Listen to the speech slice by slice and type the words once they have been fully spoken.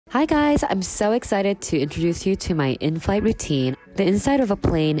Hi guys, I'm so excited to introduce you to my in-flight routine. The inside of a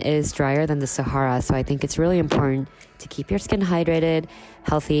plane is drier than the Sahara, so I think it's really important to keep your skin hydrated,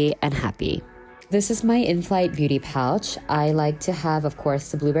 healthy, and happy. This is my in-flight beauty pouch. I like to have, of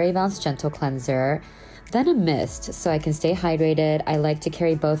course, the Blueberry Bounce Gentle Cleanser, then a mist so I can stay hydrated. I like to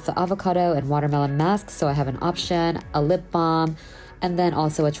carry both the avocado and watermelon masks, so I have an option, a lip balm, and then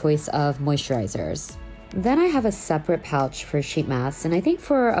also a choice of moisturizers. Then I have a separate pouch for sheet masks, and I think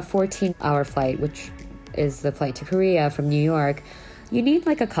for a 14-hour flight, which is the flight to Korea from New York, you need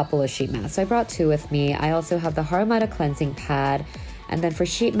like a couple of sheet masks. So I brought 2 with me. I also have the Harumata cleansing pad, and then for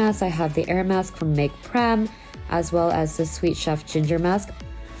sheet masks, I have the air mask from Make Prem, as well as the Sweet Chef ginger mask.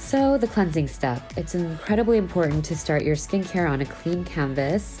 So the cleansing step. It's incredibly important to start your skincare on a clean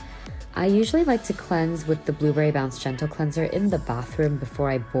canvas. I usually like to cleanse with the Blueberry Bounce Gentle Cleanser in the bathroom before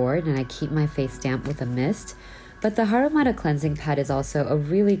I board, and I keep my face damp with a mist. But the Harumata cleansing pad is also a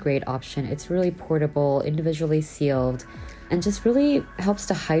really great option. It's really portable, individually sealed, and just really helps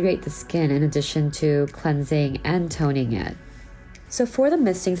to hydrate the skin in addition to cleansing and toning it. So for the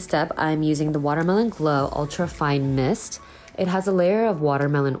misting step, I'm using the Watermelon Glow Ultra Fine Mist. It has a layer of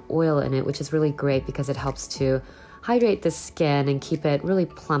watermelon oil in it, which is really great because it helps to hydrate the skin and keep it really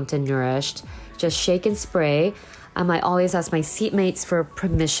plumped and nourished. Just shake and spray. I always ask my seatmates for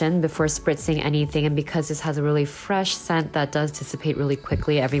permission before spritzing anything, and because this has a really fresh scent that does dissipate really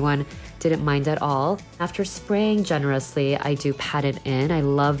quickly, everyone didn't mind at all. After spraying generously, I do pat it in. I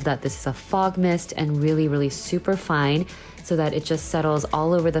love that this is a fog mist and really super fine so that it just settles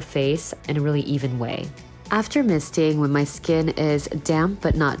all over the face in a really even way. After misting, when my skin is damp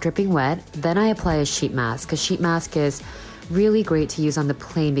but not dripping wet, then I apply a sheet mask. A sheet mask is really great to use on the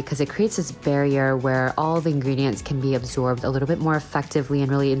plane because it creates this barrier where all the ingredients can be absorbed a little bit more effectively and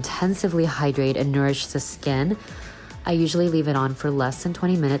really intensively hydrate and nourish the skin. I usually leave it on for less than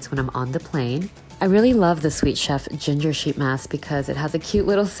 20 minutes when I'm on the plane. I really love the Sweet Chef ginger sheet mask because it has a cute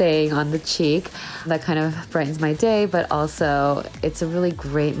little saying on the cheek that kind of brightens my day, but also it's a really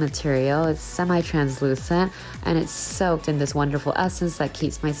great material. It's semi-translucent and it's soaked in this wonderful essence that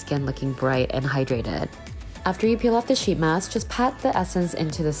keeps my skin looking bright and hydrated. After you peel off the sheet mask, just pat the essence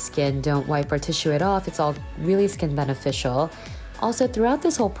into the skin. Don't wipe or tissue it off. It's all really skin beneficial. Also, throughout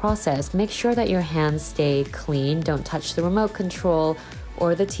this whole process, make sure that your hands stay clean. Don't touch the remote control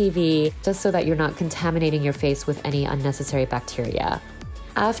or the TV, just so that you're not contaminating your face with any unnecessary bacteria.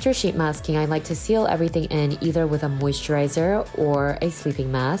 After sheet masking, I like to seal everything in either with a moisturizer or a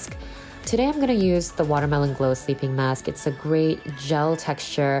sleeping mask. Today I'm gonna use the Watermelon Glow Sleeping Mask. It's a great gel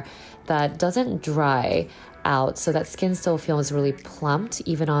texture that doesn't dry out, so that skin still feels really plumped,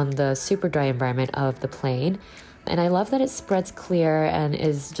 even on the super dry environment of the plane. And I love that it spreads clear and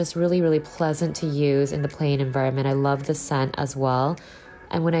is just really pleasant to use in the plane environment. I love the scent as well.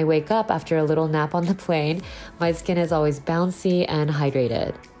 And when I wake up after a little nap on the plane, my skin is always bouncy and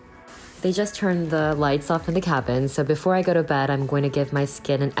hydrated. They just turned the lights off in the cabin, so before I go to bed, I'm going to give my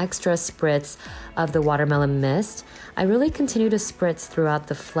skin an extra spritz of the watermelon mist. I really continue to spritz throughout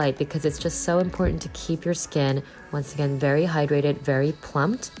the flight because it's just so important to keep your skin, once again, very hydrated, very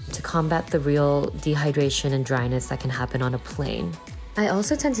plumped, to combat the real dehydration and dryness that can happen on a plane. I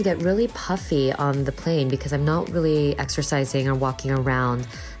also tend to get really puffy on the plane because I'm not really exercising or walking around,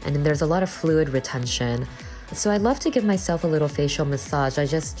 and there's a lot of fluid retention. So I love to give myself a little facial massage. I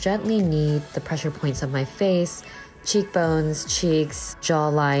just gently knead the pressure points of my face, cheekbones, cheeks,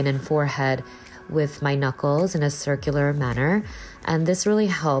 jawline, and forehead with my knuckles in a circular manner. And this really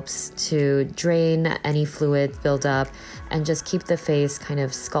helps to drain any fluid buildup and just keep the face kind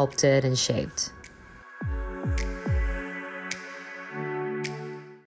of sculpted and shaped.